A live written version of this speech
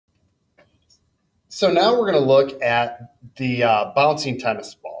So now we're going to look at the bouncing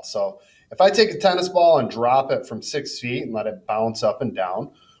tennis ball. So if I take a tennis ball and drop it from 6 feet and let it bounce up and down,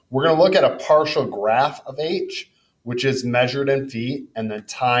 we're going to look at a partial graph of h, which is measured in feet, and then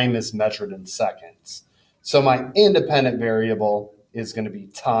time is measured in seconds. So my independent variable is going to be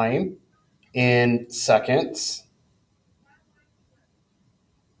time in seconds,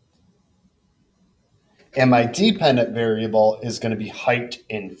 and my dependent variable is going to be height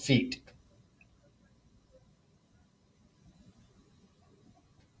in feet.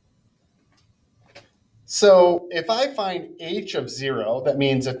 So if I find h of 0, that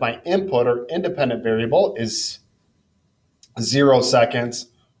means if my input or independent variable is 0 seconds,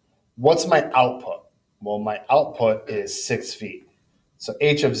 what's my output? Well, my output is 6 feet. So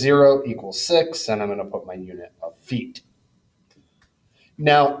h of 0 equals 6, and I'm going to put my unit of feet.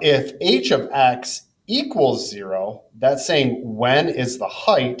 Now, if h of x equals 0, that's saying when is the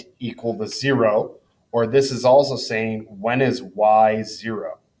height equal to 0, or this is also saying when is y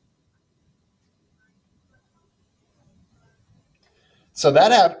 0. So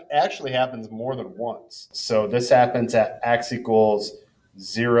that actually happens more than once. So this happens at x equals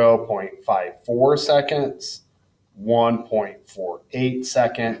 0.54 seconds, 1.48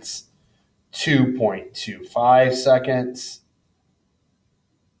 seconds, 2.25 seconds.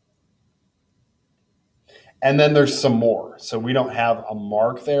 And then there's some more. So we don't have a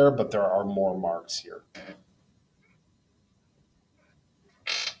mark there, but there are more marks here.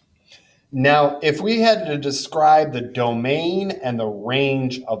 Now, if we had to describe the domain and the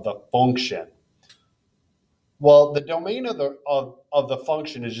range of the function, well, the domain of the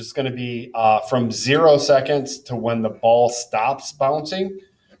function is just going to be from 0 seconds to when the ball stops bouncing.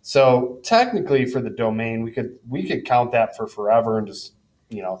 So technically, for the domain, we could count that for forever and just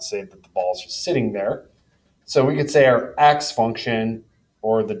say that the ball's just sitting there. So we could say our x function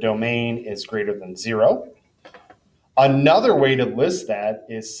or the domain is greater than 0. Another way to list that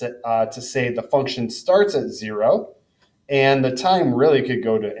is to say the function starts at 0, and the time really could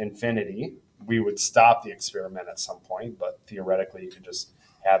go to infinity. We would stop the experiment at some point, but theoretically, you could just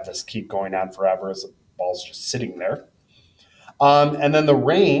have this keep going on forever as the ball's just sitting there. And then the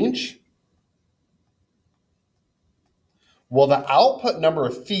range, well, the output number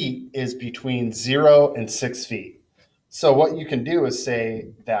of feet is between 0 and 6 feet. So what you can do is say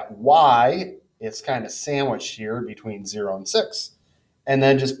that y is kind of sandwiched here between 0 and 6, and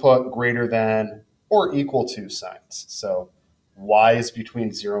then just put greater than or equal to signs. So y is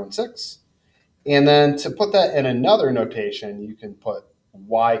between 0 and 6. And then to put that in another notation, you can put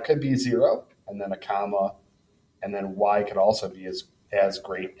y could be 0, and then a comma, and then y could also be as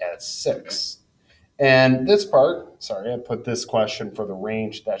great as 6. And this part, sorry, I put this question for the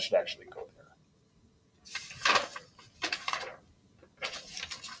range. That should actually